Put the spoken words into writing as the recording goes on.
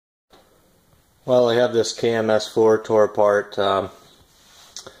Well, I have this KMS-4 tore apart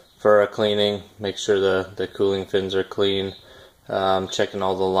for a cleaning. Make sure the cooling fins are clean. Checking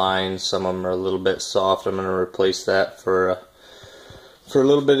all the lines. Some of them are a little bit soft. I'm going to replace that for a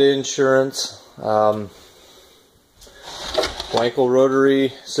little bit of insurance. Wankel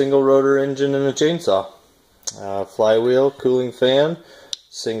Rotary single rotor engine and a chainsaw. Flywheel, cooling fan,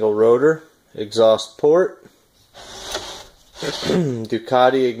 single rotor, exhaust port.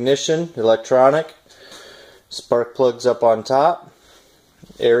 Ducati ignition, electronic, spark plugs up on top.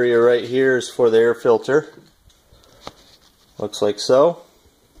 Area right here is for the air filter. Looks like so.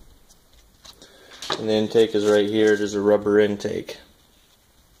 And the intake is right here. There's a rubber intake.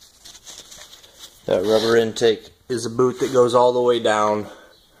 That rubber intake is a boot that goes all the way down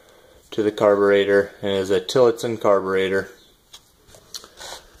to the carburetor and is a Tillotson carburetor.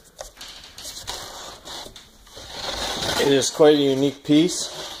 It is quite a unique piece.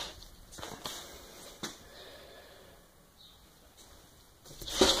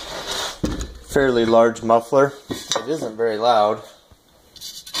 Fairly large muffler. It isn't very loud.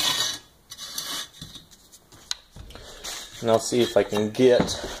 And I'll see if I can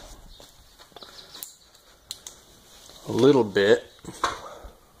get a little bit.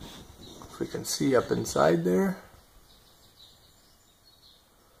 If we can see up inside there.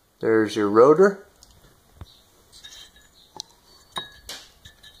 There's your rotor.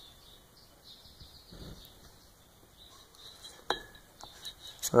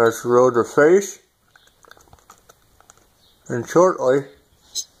 That's rotor face, and shortly,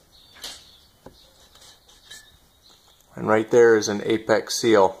 and right there is an apex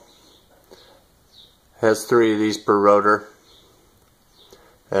seal. Has 3 of these per rotor.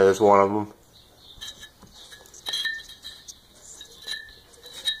 That is one of them.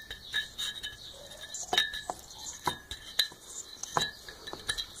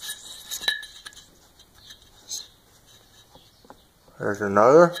 There's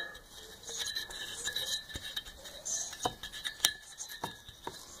another.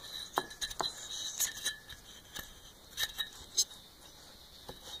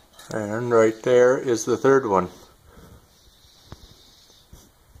 And right there is the third one.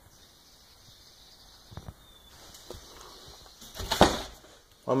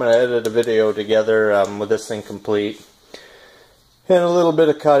 I'm going to edit a video together with this thing complete. And a little bit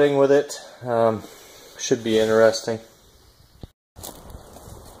of cutting with it. Should be interesting.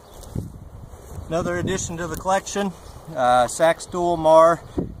 Another addition to the collection, Sachs Dolmar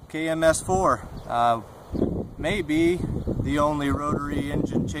KMS-4. Maybe the only rotary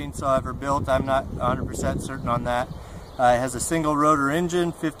engine chainsaw ever built. I'm not 100% certain on that. It has a single rotor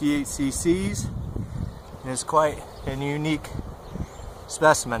engine, 58 cc's. It's quite a unique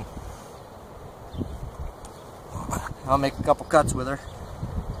specimen. I'll make a couple cuts with her.